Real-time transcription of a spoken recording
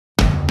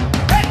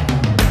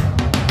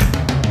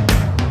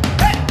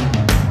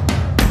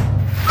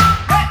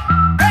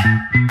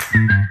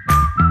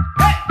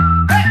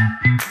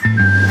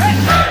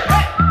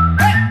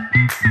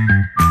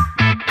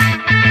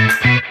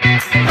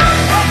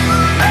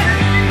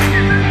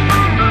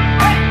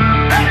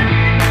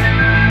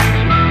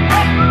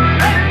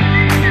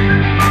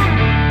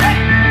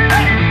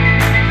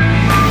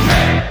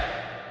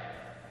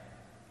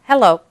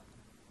Hello,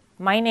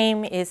 my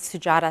name is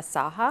Sujata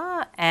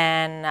Saha,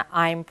 and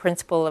I'm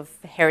principal of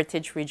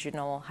Heritage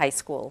Regional High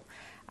School.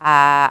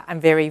 I'm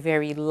very,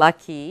 very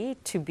lucky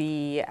to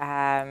be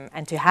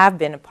and to have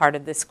been a part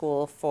of this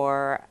school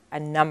for a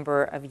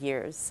number of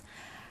years.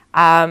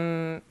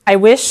 I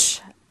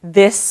wish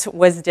this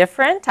was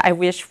different. I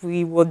wish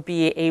we would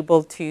be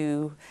able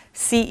to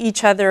see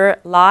each other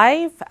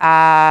live,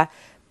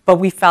 but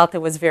we felt it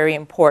was very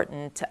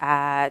important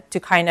to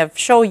kind of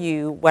show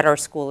you what our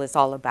school is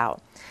all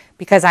about.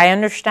 Because I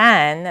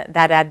understand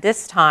that at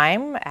this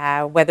time,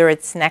 whether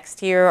it's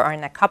next year or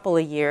in a couple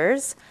of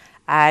years,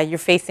 you're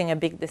facing a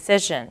big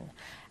decision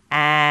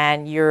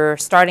and you're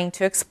starting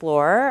to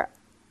explore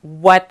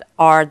what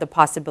are the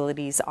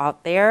possibilities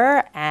out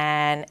there.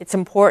 And it's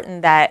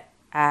important that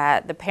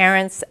the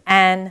parents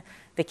and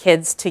the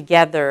kids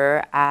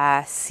together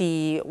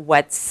see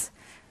what's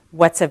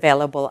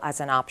available as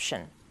an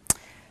option.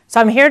 So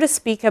I'm here to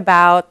speak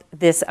about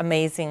this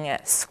amazing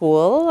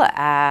school,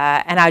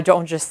 and I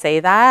don't just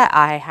say that.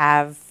 I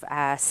have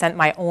sent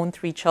my own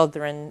 3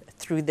 children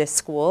through this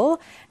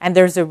school, and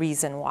there's a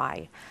reason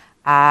why.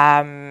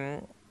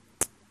 I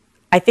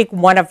think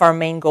one of our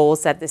main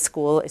goals at this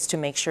school is to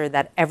make sure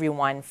that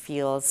everyone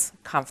feels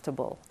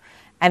comfortable.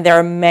 And there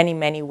are many,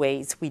 many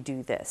ways we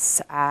do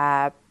this.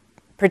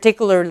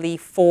 Particularly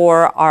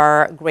for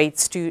our grade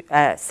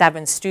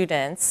 7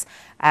 students,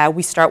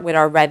 we start with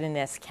our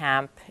readiness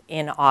camp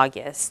in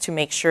August to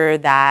make sure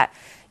that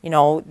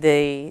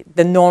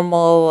the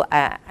normal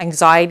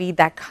anxiety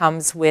that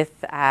comes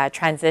with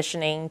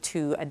transitioning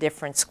to a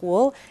different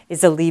school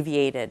is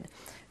alleviated.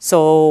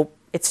 So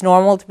it's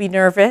normal to be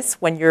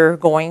nervous when you're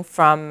going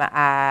from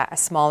a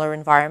smaller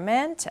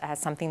environment,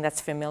 something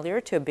that's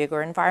familiar, to a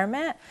bigger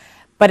environment,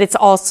 but it's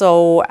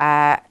also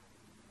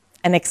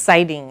an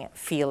exciting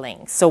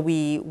feeling. So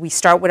we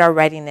start with our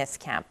readiness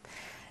camp.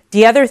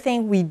 The other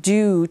thing we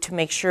do to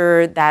make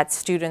sure that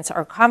students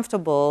are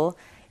comfortable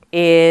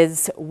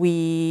is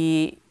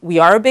we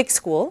are a big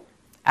school.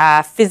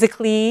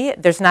 Physically,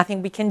 there's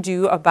nothing we can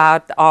do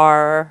about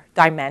our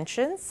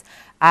dimensions,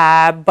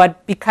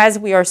 but because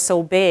we are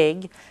so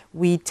big,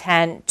 we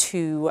tend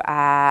to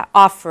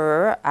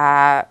offer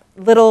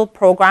little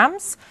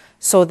programs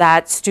so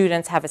that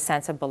students have a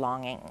sense of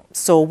belonging.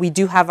 So we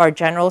do have our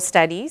general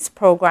studies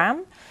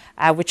program,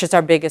 which is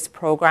our biggest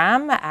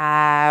program,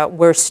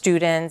 where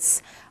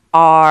students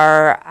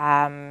are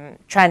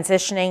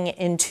transitioning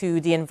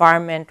into the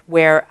environment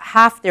where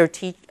half their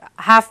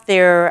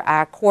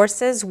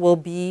courses will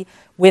be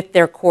with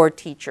their core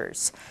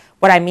teachers.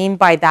 What I mean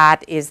by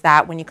that is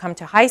that when you come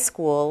to high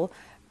school,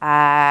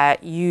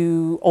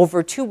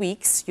 over 2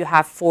 weeks, you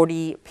have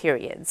 40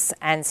 periods.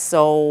 And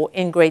so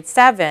in grade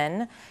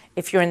 7,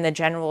 if you're in the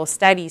general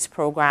studies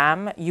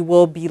program, you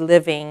will be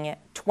living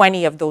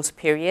 20 of those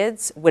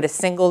periods with a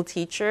single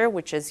teacher,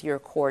 which is your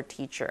core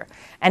teacher.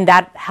 And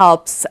that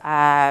helps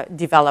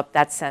develop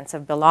that sense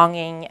of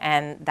belonging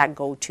and that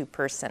go-to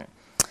person.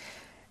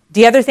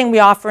 The other thing we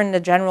offer in the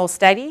general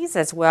studies,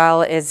 as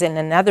well as in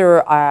another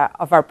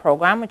of our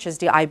program, which is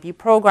the IB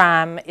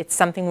program, it's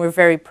something we're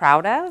very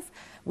proud of.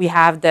 We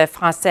have the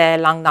Français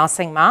langue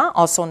d'enseignement,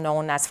 also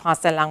known as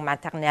Français langue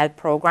maternelle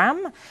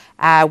program,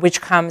 which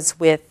comes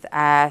with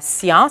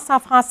sciences en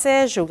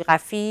français,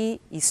 géographie,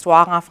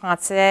 histoire en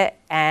français,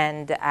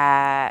 and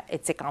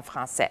éthique en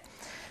français.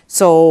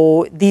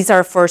 So these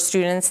are for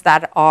students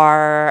that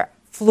are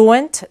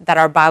fluent, that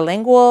are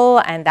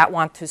bilingual, and that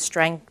want to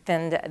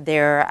strengthen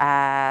their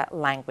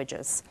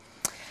languages.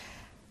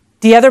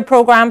 The other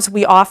programs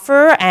we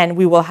offer, and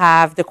we will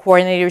have the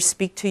coordinators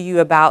speak to you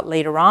about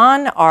later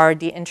on, are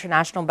the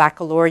International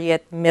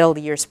Baccalaureate Middle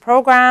Years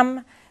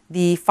program,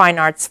 the Fine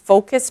Arts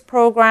Focus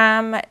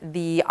program,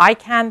 the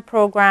ICANN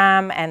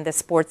program, and the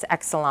Sports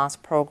Excellence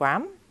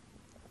program.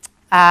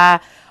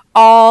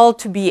 All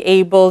to be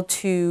able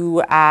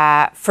to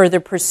further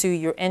pursue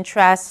your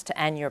interest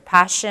and your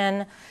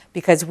passion,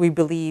 because we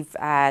believe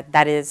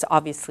that is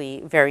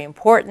obviously very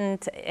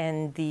important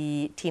in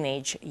the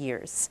teenage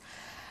years.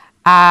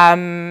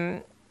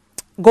 Going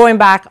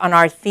back on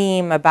our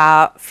theme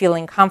about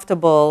feeling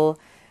comfortable,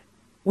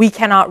 we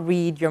cannot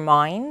read your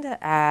mind.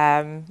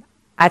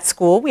 At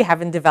school, we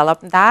haven't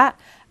developed that,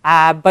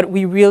 but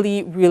we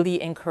really,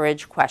 really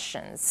encourage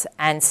questions.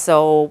 And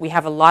so we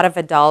have a lot of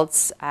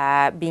adults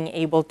being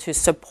able to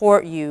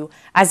support you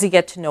as you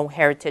get to know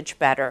Heritage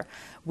better.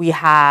 We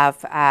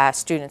have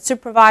student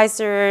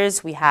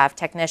supervisors, we have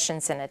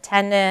technicians in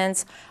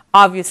attendance.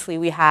 Obviously,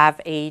 we have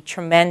a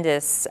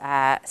tremendous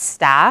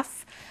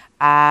staff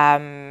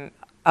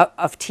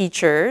of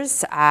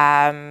teachers,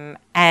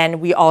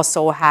 and we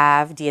also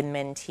have the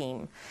admin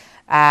team.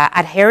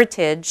 At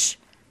Heritage,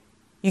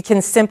 you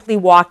can simply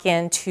walk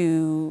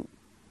into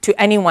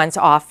anyone's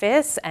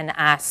office and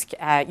ask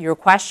your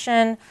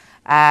question,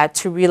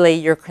 to relay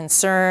your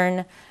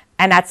concern,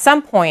 and at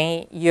some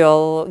point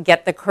you'll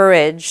get the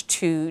courage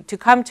to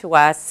come to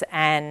us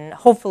and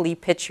hopefully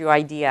pitch your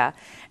idea.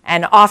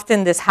 And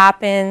often this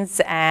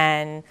happens,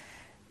 and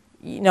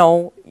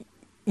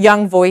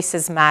young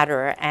voices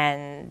matter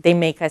and they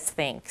make us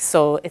think.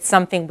 So it's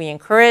something we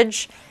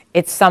encourage.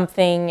 It's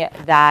something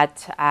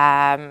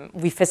that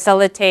we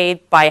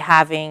facilitate by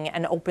having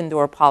an open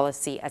door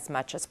policy as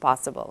much as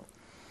possible.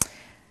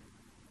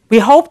 We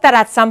hope that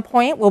at some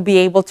point we'll be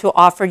able to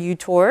offer you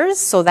tours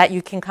so that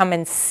you can come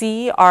and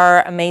see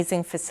our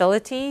amazing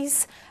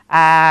facilities.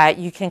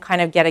 You can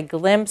kind of get a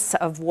glimpse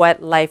of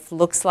what life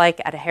looks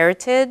like at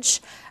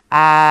Heritage,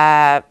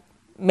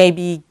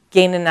 maybe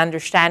gain an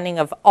understanding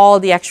of all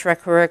the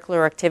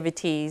extracurricular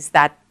activities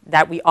that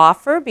we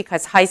offer,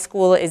 because high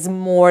school is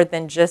more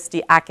than just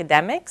the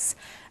academics.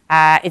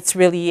 It's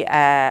really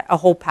a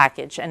whole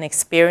package, an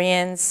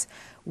experience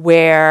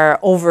where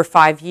over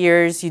 5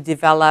 years you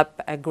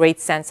develop a great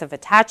sense of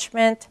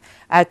attachment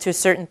to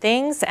certain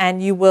things,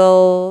 and you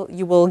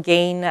will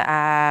gain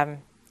a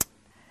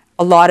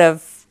lot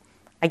of,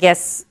 I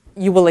guess,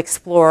 you will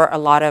explore a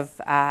lot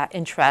of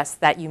interests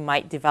that you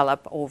might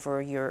develop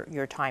over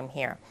your time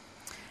here.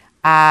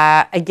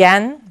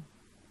 Again,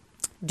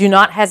 do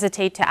not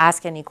hesitate to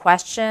ask any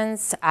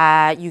questions.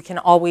 You can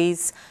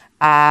always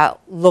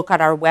look at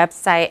our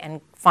website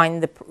and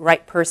find the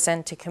right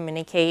person to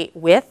communicate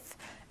with,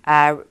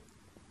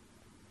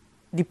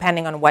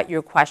 depending on what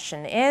your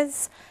question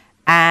is.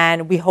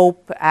 And we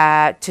hope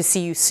to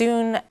see you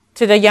soon.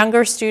 To the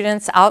younger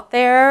students out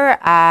there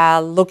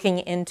looking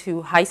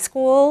into high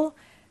school,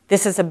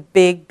 this is a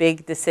big,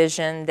 big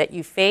decision that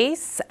you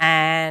face,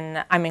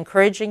 and I'm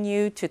encouraging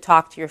you to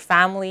talk to your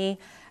family.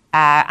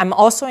 I'm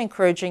also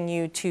encouraging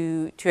you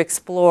to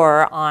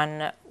explore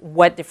on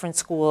what different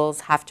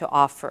schools have to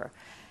offer.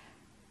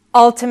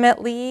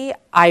 Ultimately,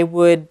 I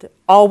would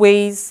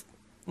always,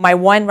 my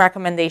one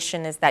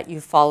recommendation is that you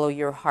follow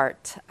your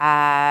heart.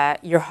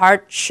 Your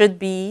heart should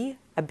be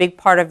a big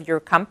part of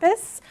your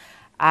compass,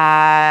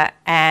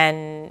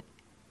 and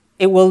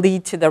it will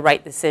lead to the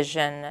right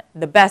decision,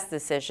 the best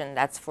decision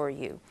that's for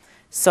you.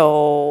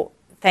 So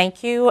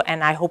thank you,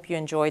 and I hope you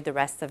enjoyed the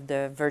rest of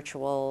the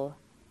virtual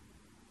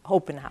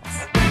open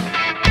house.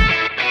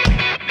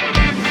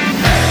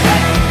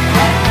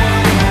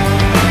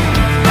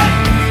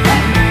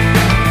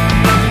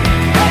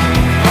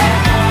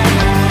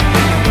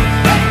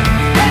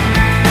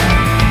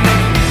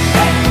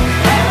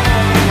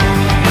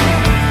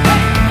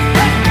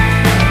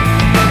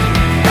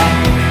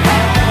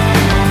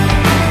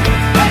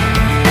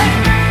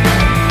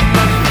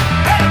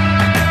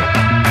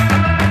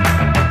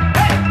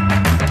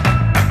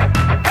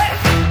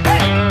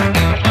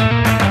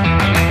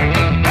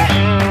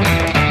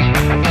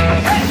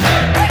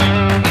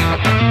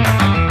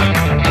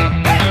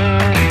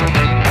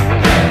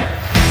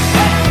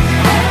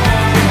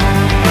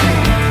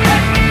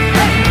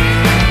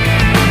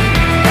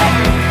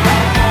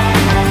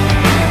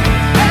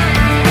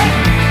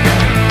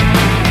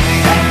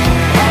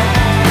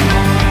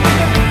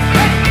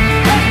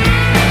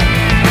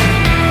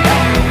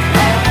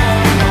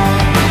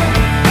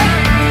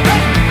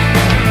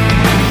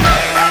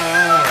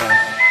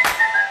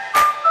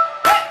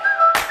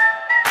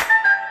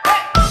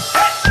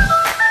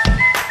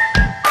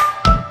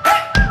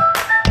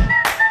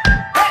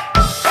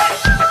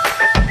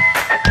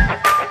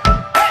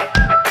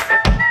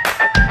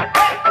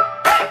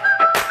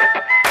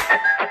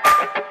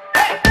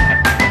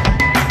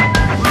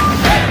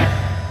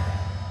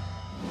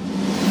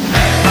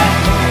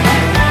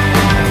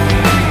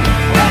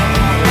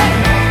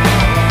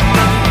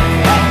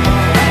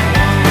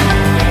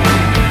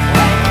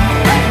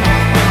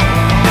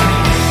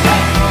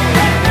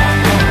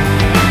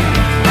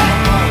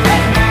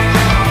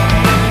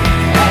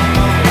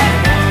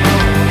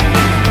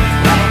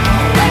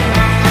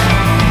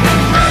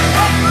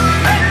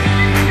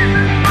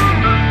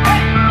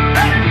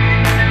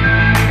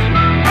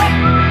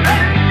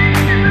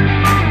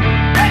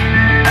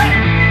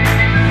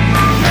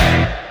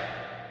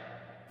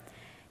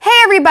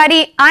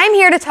 everybody, I'm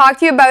here to talk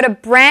to you about a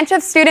branch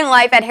of student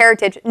life at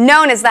Heritage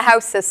known as the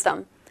house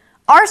system.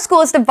 Our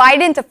school is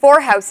divided into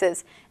 4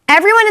 houses.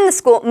 Everyone in the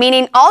school,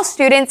 meaning all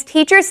students,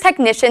 teachers,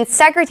 technicians,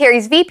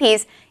 secretaries,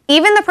 VPs,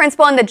 even the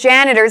principal and the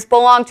janitors,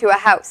 belong to a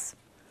house.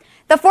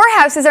 The 4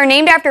 houses are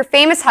named after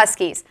famous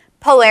huskies: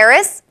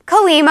 Polaris,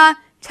 Kalima,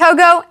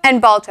 Togo,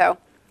 and Balto.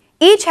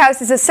 Each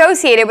house is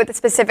associated with a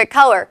specific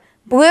color: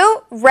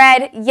 blue,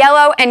 red,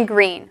 yellow, and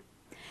green.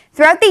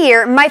 Throughout the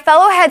year, my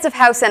fellow heads of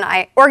house and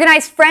I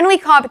organize friendly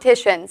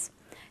competitions.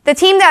 The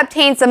team that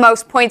obtains the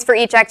most points for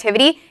each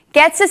activity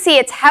gets to see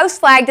its house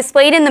flag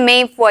displayed in the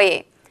main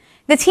foyer.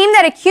 The team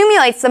that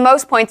accumulates the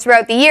most points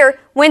throughout the year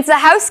wins the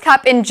House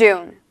Cup in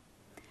June.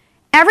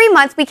 Every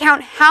month, we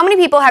count how many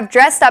people have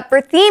dressed up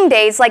for theme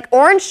days like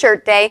Orange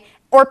Shirt Day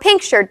or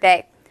Pink Shirt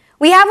Day.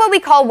 We have what we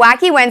call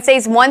Wacky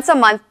Wednesdays once a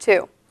month,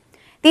 too.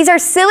 These are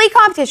silly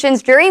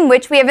competitions during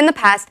which we have in the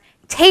past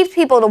taped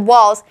people to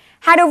walls,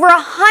 had over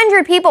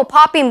 100 people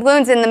popping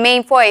balloons in the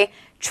main foyer,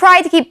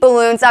 tried to keep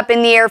balloons up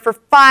in the air for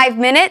 5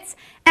 minutes,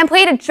 and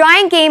played a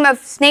giant game of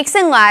snakes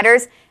and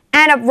ladders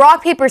and a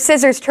rock, paper,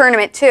 scissors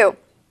tournament, too.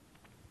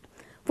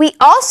 We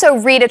also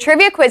read a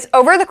trivia quiz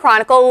over the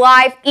Chronicle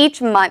live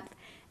each month.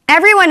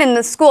 Everyone in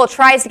the school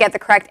tries to get the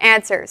correct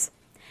answers.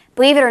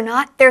 Believe it or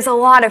not, there's a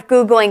lot of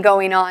Googling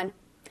going on.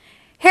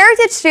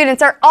 Heritage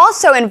students are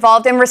also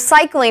involved in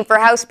recycling for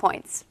house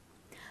points.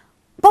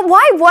 But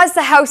why was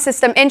the house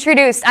system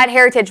introduced at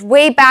Heritage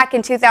way back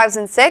in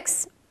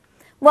 2006?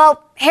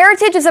 Well,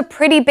 Heritage is a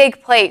pretty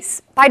big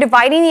place. By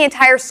dividing the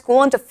entire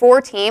school into 4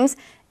 teams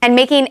and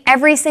making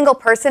every single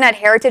person at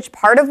Heritage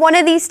part of one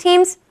of these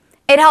teams,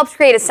 it helps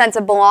create a sense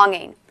of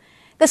belonging.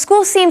 The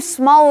school seems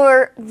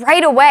smaller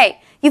right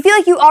away. You feel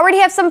like you already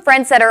have some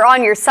friends that are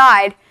on your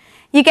side.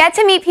 You get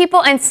to meet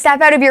people and step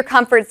out of your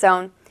comfort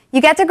zone. You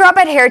get to grow up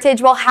at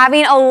Heritage while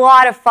having a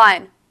lot of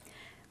fun.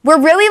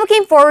 We're really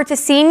looking forward to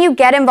seeing you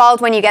get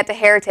involved when you get to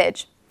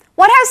Heritage.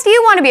 What house do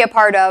you want to be a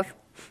part of?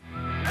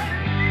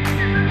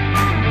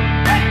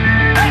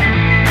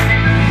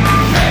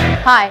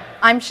 Hi,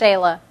 I'm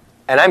Shayla.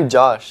 And I'm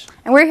Josh.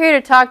 And we're here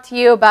to talk to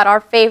you about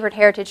our favorite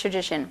Heritage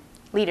tradition,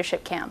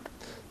 Leadership Camp.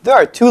 There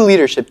are 2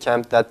 leadership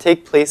camps that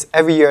take place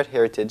every year at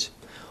Heritage.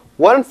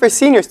 One for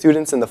senior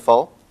students in the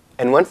fall,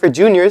 and one for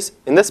juniors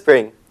in the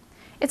spring.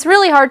 It's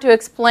really hard to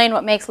explain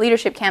what makes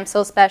Leadership Camp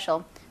so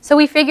special, so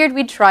we figured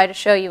we'd try to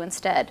show you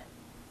instead.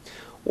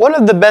 One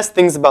of the best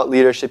things about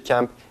Leadership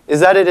Camp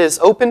is that it is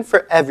open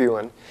for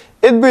everyone.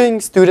 It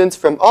brings students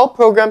from all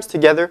programs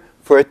together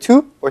for a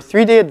 2 or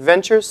 3-day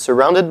adventure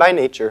surrounded by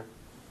nature.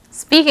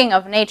 Speaking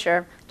of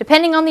nature,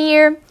 depending on the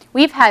year,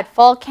 we've had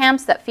fall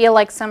camps that feel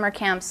like summer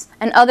camps,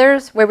 and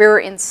others where we were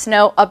in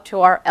snow up to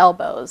our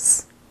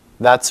elbows.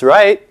 That's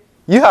right.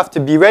 You have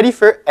to be ready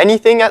for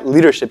anything at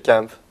Leadership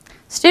Camp.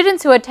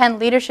 Students who attend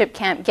Leadership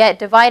Camp get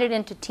divided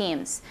into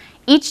teams.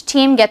 Each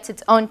team gets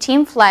its own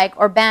team flag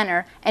or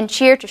banner and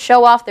cheer to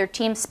show off their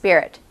team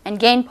spirit and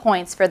gain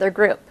points for their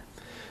group.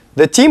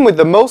 The team with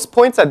the most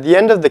points at the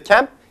end of the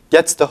camp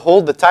gets to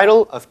hold the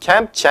title of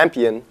Camp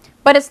Champion.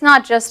 But it's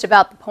not just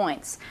about the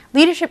points.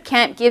 Leadership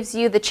Camp gives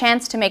you the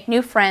chance to make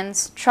new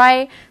friends,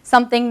 try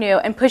something new,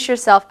 and push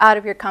yourself out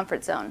of your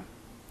comfort zone.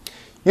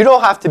 You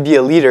don't have to be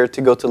a leader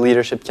to go to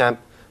Leadership Camp,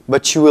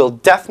 but you will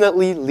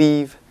definitely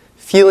leave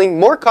feeling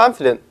more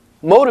confident,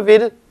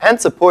 motivated, and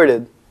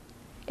supported.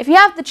 If you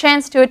have the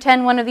chance to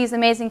attend one of these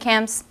amazing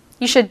camps,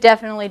 you should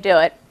definitely do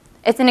it.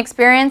 It's an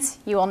experience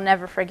you will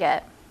never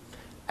forget.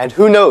 And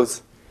who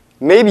knows,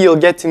 maybe you'll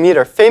get to meet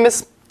our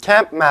famous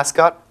camp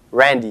mascot,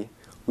 Randy.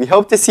 We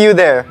hope to see you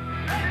there.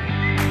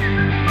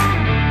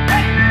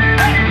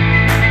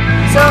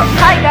 So,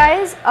 hi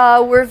guys,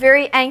 we're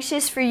very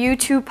anxious for you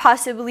to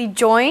possibly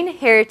join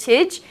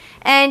Heritage,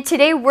 and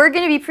today we're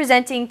going to be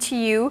presenting to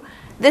you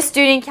the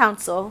Student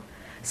Council.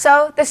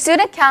 So, the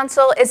Student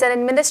Council is an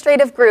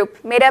administrative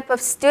group made up of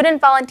student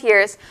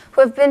volunteers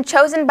who have been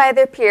chosen by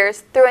their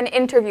peers through an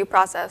interview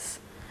process.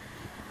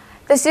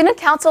 The Student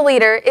Council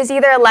leader is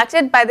either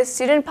elected by the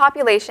student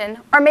population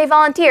or may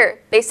volunteer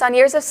based on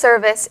years of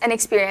service and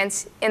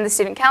experience in the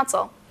Student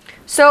Council.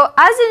 So,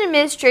 as an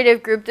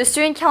administrative group, the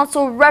Student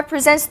Council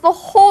represents the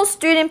whole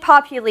student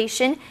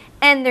population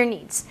and their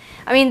needs.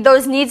 I mean,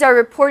 those needs are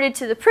reported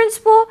to the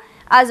principal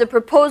as a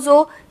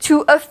proposal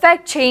to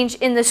effect change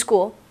in the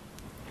school.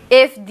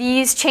 If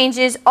these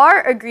changes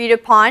are agreed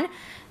upon,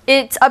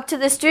 it's up to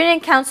the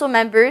Student Council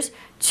members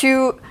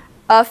to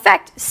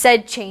effect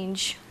said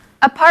change.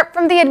 Apart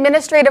from the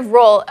administrative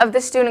role of the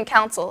Student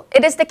Council,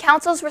 it is the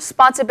Council's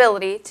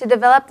responsibility to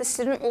develop the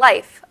student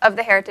life of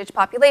the Heritage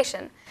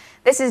population.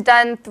 This is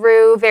done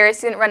through various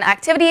student-run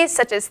activities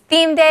such as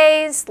theme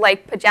days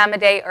like Pajama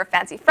Day or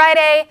Fancy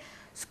Friday,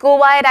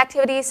 school-wide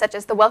activities such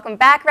as the Welcome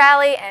Back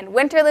Rally and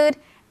Winterlude,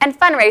 and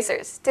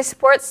fundraisers to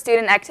support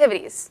student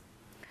activities.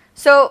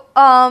 So,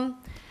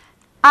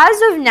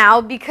 as of now,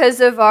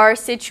 because of our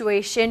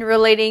situation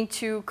relating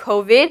to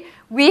COVID,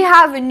 we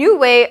have a new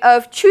way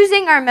of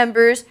choosing our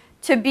members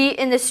to be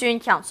in the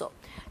Student Council.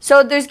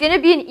 So there's going to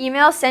be an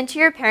email sent to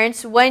your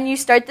parents when you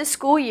start the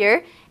school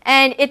year,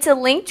 and it's a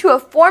link to a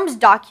forms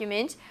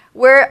document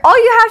where all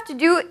you have to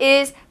do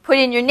is put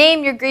in your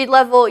name, your grade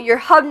level, your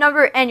hub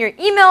number, and your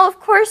email, of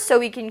course, so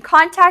we can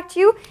contact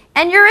you,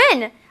 and you're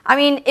in. I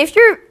mean, if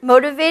you're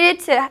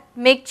motivated to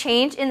make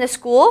change in the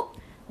school,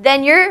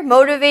 then you're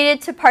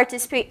motivated to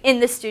participate in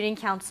the Student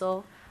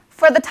Council.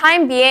 For the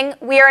time being,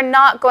 we are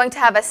not going to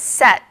have a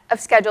set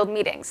of scheduled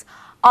meetings.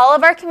 All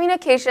of our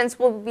communications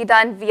will be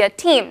done via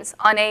Teams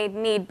on a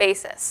need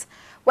basis.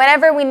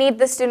 Whenever we need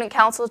the Student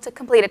Council to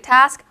complete a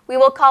task, we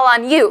will call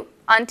on you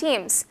on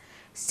Teams.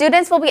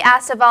 Students will be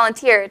asked to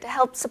volunteer to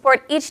help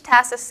support each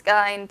task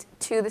assigned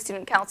to the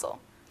Student Council.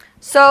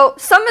 So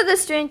some of the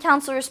Student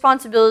Council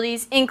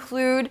responsibilities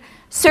include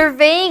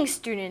surveying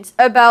students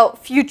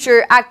about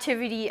future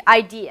activity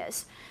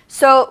ideas.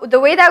 So the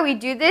way that we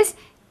do this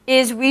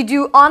is we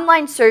do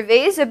online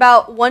surveys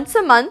about once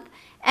a month,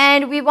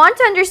 and we want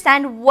to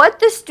understand what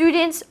the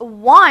students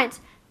want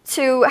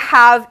to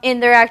have in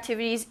their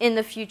activities in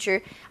the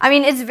future. I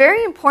mean, it's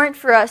very important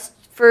for us,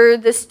 for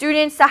the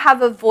students to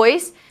have a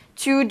voice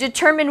to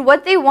determine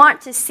what they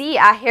want to see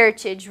at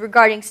Heritage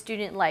regarding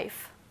student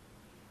life.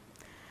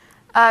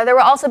 There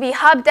will also be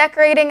hub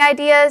decorating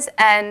ideas,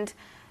 and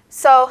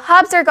so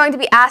hubs are going to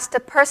be asked to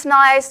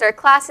personalize their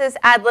classes,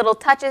 add little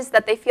touches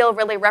that they feel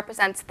really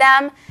represents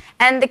them,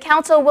 and the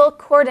council will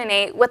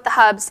coordinate with the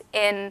hubs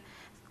in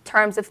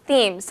terms of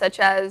themes such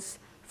as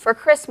For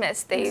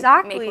Christmas, they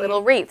Exactly. make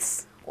little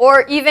wreaths.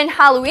 Or even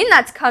Halloween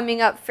that's coming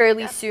up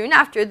fairly soon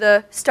after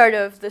the start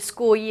of the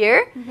school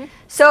year.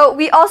 So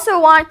we also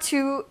want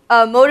to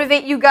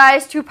motivate you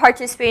guys to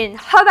participate in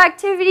hub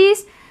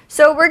activities.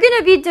 So we're going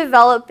to be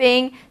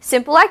developing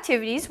simple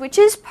activities, which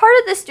is part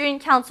of the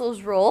student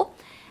council's role.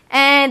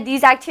 And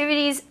these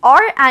activities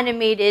are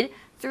animated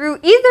through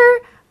either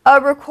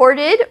a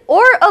recorded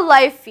or a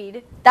live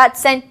feed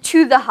that's sent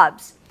to the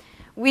hubs.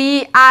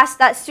 We ask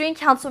that student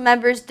council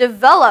members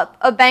develop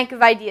a bank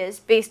of ideas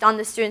based on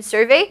the student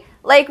survey,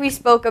 like we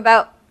spoke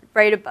about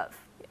right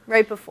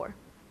before.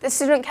 The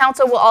student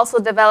council will also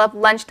develop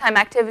lunchtime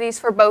activities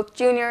for both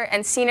junior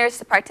and seniors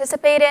to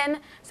participate in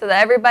so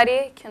that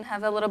everybody can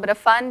have a little bit of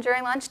fun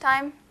during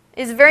lunchtime.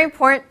 It's very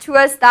important to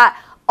us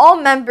that all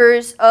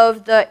members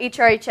of the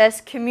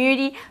HRHS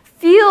community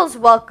feels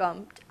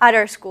welcomed at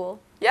our school.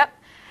 Yep.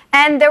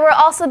 And there will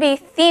also be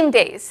theme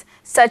days,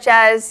 such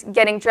as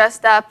getting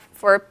dressed up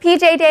for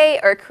PJ Day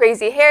or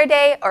Crazy Hair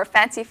Day or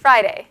Fancy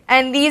Friday.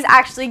 And these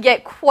actually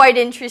get quite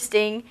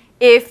interesting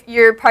if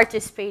you're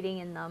participating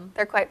in them.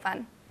 They're quite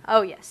fun.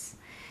 Oh, yes.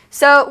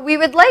 So we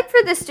would like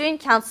for the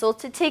student council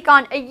to take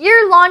on a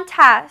year-long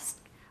task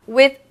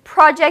with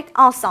Project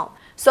Ensemble.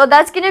 So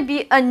that's going to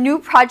be a new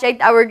project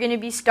that we're going to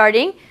be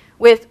starting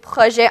with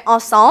Projet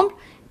Ensemble,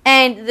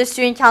 and the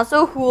student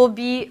council who will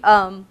be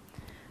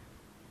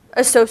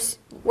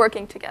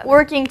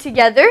Working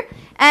together.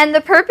 And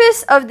the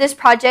purpose of this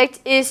project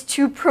is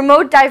to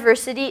promote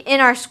diversity in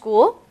our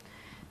school.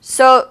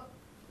 So,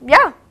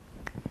 yeah.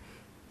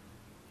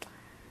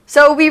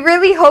 So we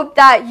really hope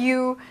that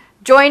you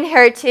join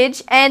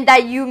Heritage and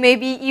that you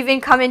maybe even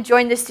come and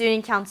join the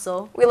student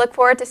council. We look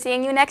forward to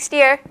seeing you next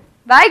year.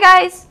 Bye,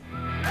 guys.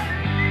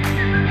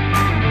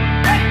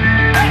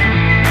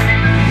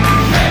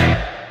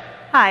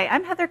 Hi,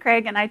 I'm Heather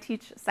Craig, and I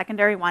teach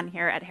Secondary 1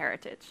 here at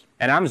Heritage.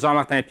 And I'm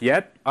Jean-Martin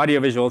Piette,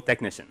 audiovisual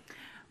technician.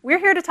 We're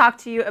here to talk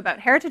to you about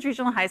Heritage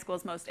Regional High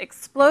School's most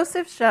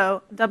explosive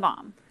show, Da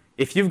Bomb.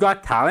 If you've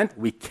got talent,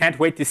 we can't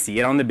wait to see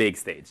it on the big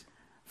stage.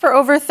 For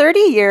over 30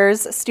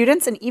 years,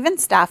 students and even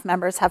staff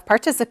members have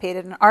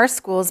participated in our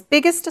school's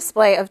biggest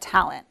display of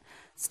talent.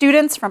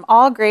 Students from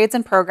all grades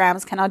and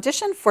programs can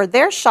audition for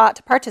their shot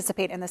to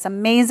participate in this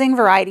amazing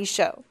variety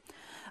show.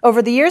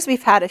 Over the years,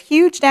 we've had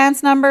huge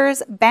dance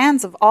numbers,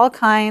 bands of all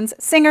kinds,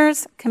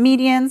 singers,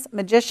 comedians,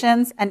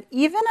 magicians, and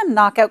even a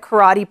knockout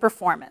karate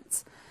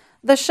performance.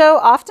 The show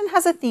often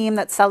has a theme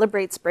that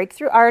celebrates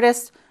breakthrough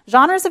artists,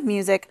 genres of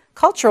music,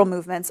 cultural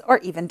movements, or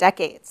even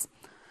decades.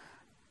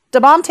 Da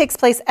Bomb takes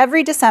place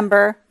every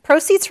December.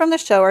 Proceeds from the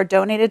show are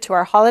donated to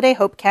our Holiday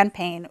Hope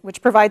campaign,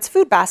 which provides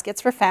food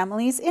baskets for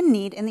families in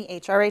need in the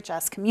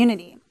HRHS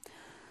community.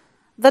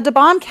 The Da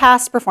Bomb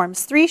cast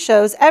performs 3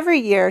 shows every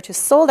year to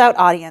sold-out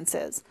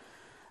audiences.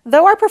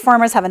 Though our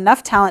performers have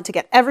enough talent to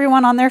get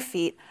everyone on their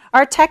feet,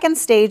 our tech and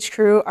stage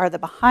crew are the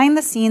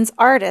behind-the-scenes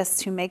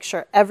artists who make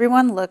sure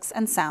everyone looks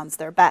and sounds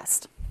their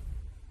best.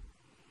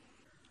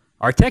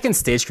 Our tech and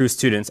stage crew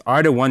students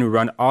are the ones who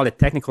run all the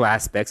technical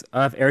aspects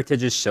of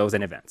Heritage's shows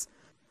and events.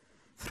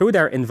 Through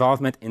their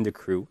involvement in the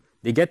crew,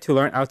 they get to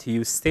learn how to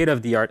use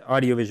state-of-the-art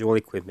audiovisual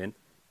equipment,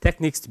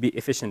 techniques to be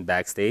efficient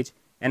backstage,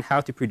 and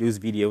how to produce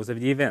videos of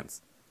the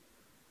events.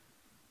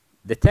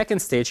 The Tech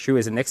and Stage Crew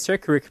is an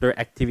extracurricular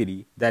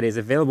activity that is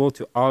available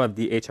to all of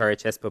the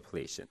HRHS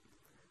population.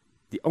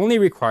 The only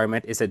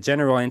requirement is a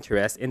general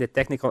interest in the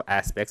technical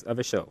aspects of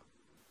a show.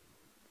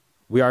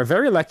 We are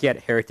very lucky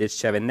at Heritage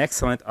to have an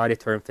excellent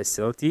auditorium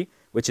facility,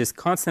 which is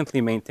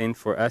constantly maintained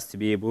for us to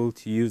be able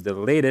to use the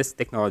latest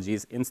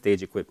technologies in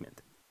stage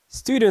equipment.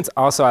 Students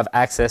also have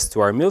access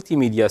to our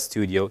multimedia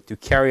studio to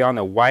carry on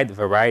a wide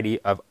variety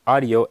of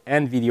audio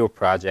and video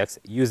projects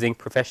using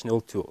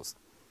professional tools.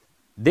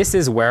 This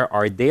is where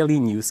our daily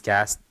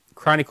newscast,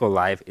 Chronicle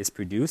Live, is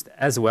produced,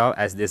 as well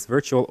as this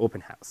virtual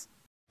open house.